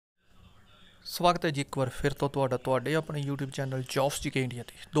स्वागत है जी एक बार फिर तो तुहाडा अपने YouTube channel jobs GK India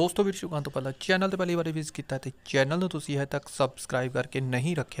ते दोस्तों वीडियो शुरू तो पहला चैनल तो पहली बार विजिट किया तो चैनल में तुसीं हजे तक सबसक्राइब करके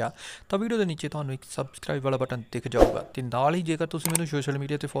नहीं रखा तो वीडियो के नीचे तुहानूं एक सबसक्राइब वाला बटन दिख जाऊगा तो नाल ही जेकर तुसीं मैनूं सोशल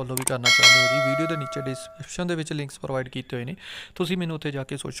मीडिया पर फॉलो भी करना चाहते हो जी वीडियो के नीचे डिस्क्रिप्शन के लिंक्स प्रोवाइड किए हुए हैं तुसीं मैनूं उत्थे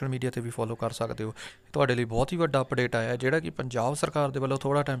जाके सोशल मीडिया पर भी फॉलो कर सकते हो। तुहाडे लई बहुत ही वड्डा अपडेट आया जिहड़ा कि पंजाब सरकार दे वल्लों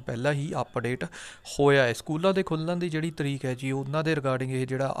थोड़ा टाइम पहला ही अपडेट होया है। स्कूलों के खुलण की जिहड़ी तरीक है जी उन्हां दे रिगार्डिंग ये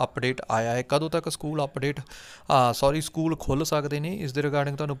जिहड़ा अपडेट आया है कदों तक स्कूल अपडेट स्कूल खुल सकते हैं इस दे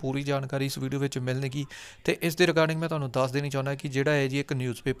रिगार्डिंग तुहानूं पूरी जानकारी इस वीडियो में मिलणगी। तो इस दे रिगार्डिंग मैं तुहानूं दस देनी चाहुंदा कि जिहड़ा है जी एक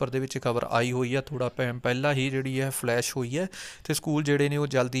न्यूज़पेपर दे विच खबर आई हुई है थोड़ा टाइम पहला ही जिहड़ी है फ्लैश हुई है तो स्कूल जिहड़े ने वो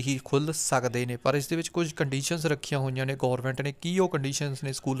जल्दी ही खुल सकते हैं पर इस दे विच कुछ कंडीशनस रखियां हुई ने गौरमेंट ने की वो कंडीशनस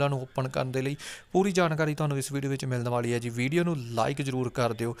ने स्कूलों को ओपन करने के लिए पूरी जानकारी तुहानूं इस वीडियो में मिलने वाली है जी। वीडियो नूं लाइक जरूर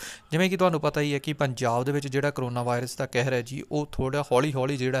कर दिओ जिवें कि तुहानूं पता ही है कि पंजाब दे विच जिहड़ा करोना वायरस का कहर है जी वो थोड़ा हौली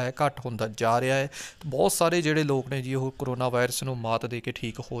हौली जिहड़ा है घट होंदा जा रहा है। बहुत सारे जिहड़े लोग ने जी वो कोरोना वायरस नूं मात दे के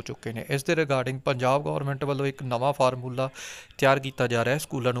ठीक हो चुके हैं। इस दे रिगार्डिंग पंजाब गौरमेंट वालों एक नवा फार्मूला तैयार किया जा रहा है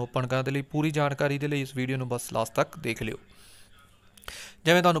स्कूलों को ओपन करने के लिए। पूरी जानकारी के लिए इस वीडियो नूं बस लास्ट तक देख लिओ।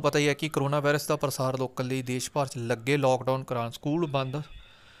 जिवें तुहानूं पता ही है कि कोरोना वायरस का प्रसार रोकण लई देश भर च लगे लॉकडाउन करान स्कूल बंद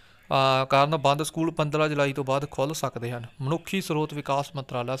कारण बंद स्कूल 15 जुलाई तो बाद खुल सकते हैं। मनुखी स्रोत विकास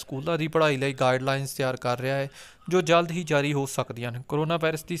मंत्रालय स्कूलों की पढ़ाई लई गाइडलाइनस तैयार कर रहा है जो जल्द ही जारी हो सकती हैं। कोरोना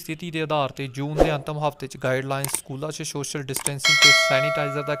वायरस की स्थिति के आधार पर जून के अंतिम हफ्ते गाइडलाइनस स्कूलों से सोशल डिस्टेंसिंग ते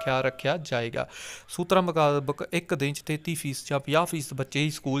सैनीटाइजर का ख्याल रखा जाएगा। सूत्रों मुताबक एक दिन 33% या 50% बच्चे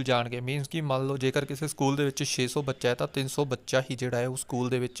ही स्कूल जाएंगे। मीनस कि मान लो जेकर किसी स्कूल के 600 बच्चा है तो 300 बच्चा ही जोड़ा है वो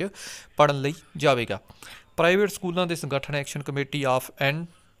स्कूल के पढ़न लई जाएगा। प्राइवेट स्कूलों के संगठन action committee of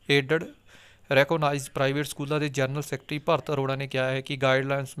added रैकोनाइज private स्कूलों के जनरल सैकटरी भरत अरोड़ा ने कहा है कि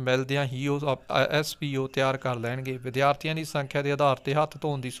गाइडलाइनस मिलद्या ही SPO तैयार कर लैणगे। विद्यार्थियों की संख्या के आधार पर हत्थ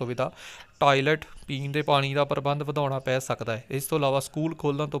धोने की सुविधा टॉयलेट पीण के पानी का प्रबंध वधाउणा पै सकता है। इस तो इलावा स्कूल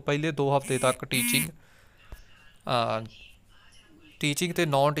खोलने तो पहले 2 हफ्ते तक टीचिंग ते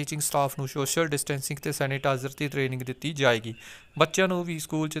नॉन टीचिंग स्टाफ नूं सोशल डिस्टेंसिंग ते सैनीटाइजर की ट्रेनिंग दी जाएगी। बच्चों को भी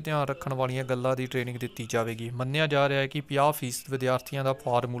स्कूल च ध्यान रखने वाली गल्लां की ट्रेनिंग दी जाएगी। मन्निया जा रहा है कि 50% विद्यार्थियों का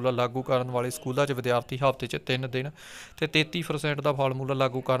फार्मूला लागू करने वाले स्कूलों विद्यार्थी हफ्ते 3 दिन तो 33% का फार्मूला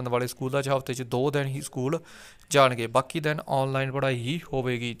लागू करने वाले स्कूलों हफ्ते 2 दिन ही स्कूल जाएंगे। बाकी दिन ऑनलाइन पढ़ाई ही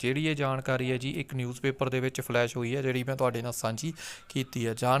होगी। जी ये जानकारी है जी एक न्यूज़पेपर के फ्लैश हुई है जी मैं तुहाडे नाल सांझी की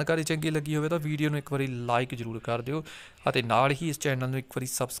है। जानकारी चंगी लगी हो तो वीडियो में एक बार लाइक जरूर कर दिओ और नाल ही इस चैनल में एक बार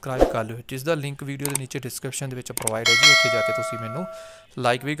सबसक्राइब कर लो जिसका लिंक वीडियो के नीचे डिस्क्रिप्शन के प्रोवाइड है जी। उत्थे जाके तुसीं मैनूं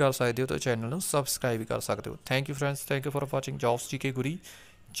लाइक भी कर सकते हो तो चैनल को सबसक्राइब भी कर सकते हो। Thank you friends, thank you for watching jobs GK Guri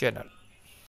channel.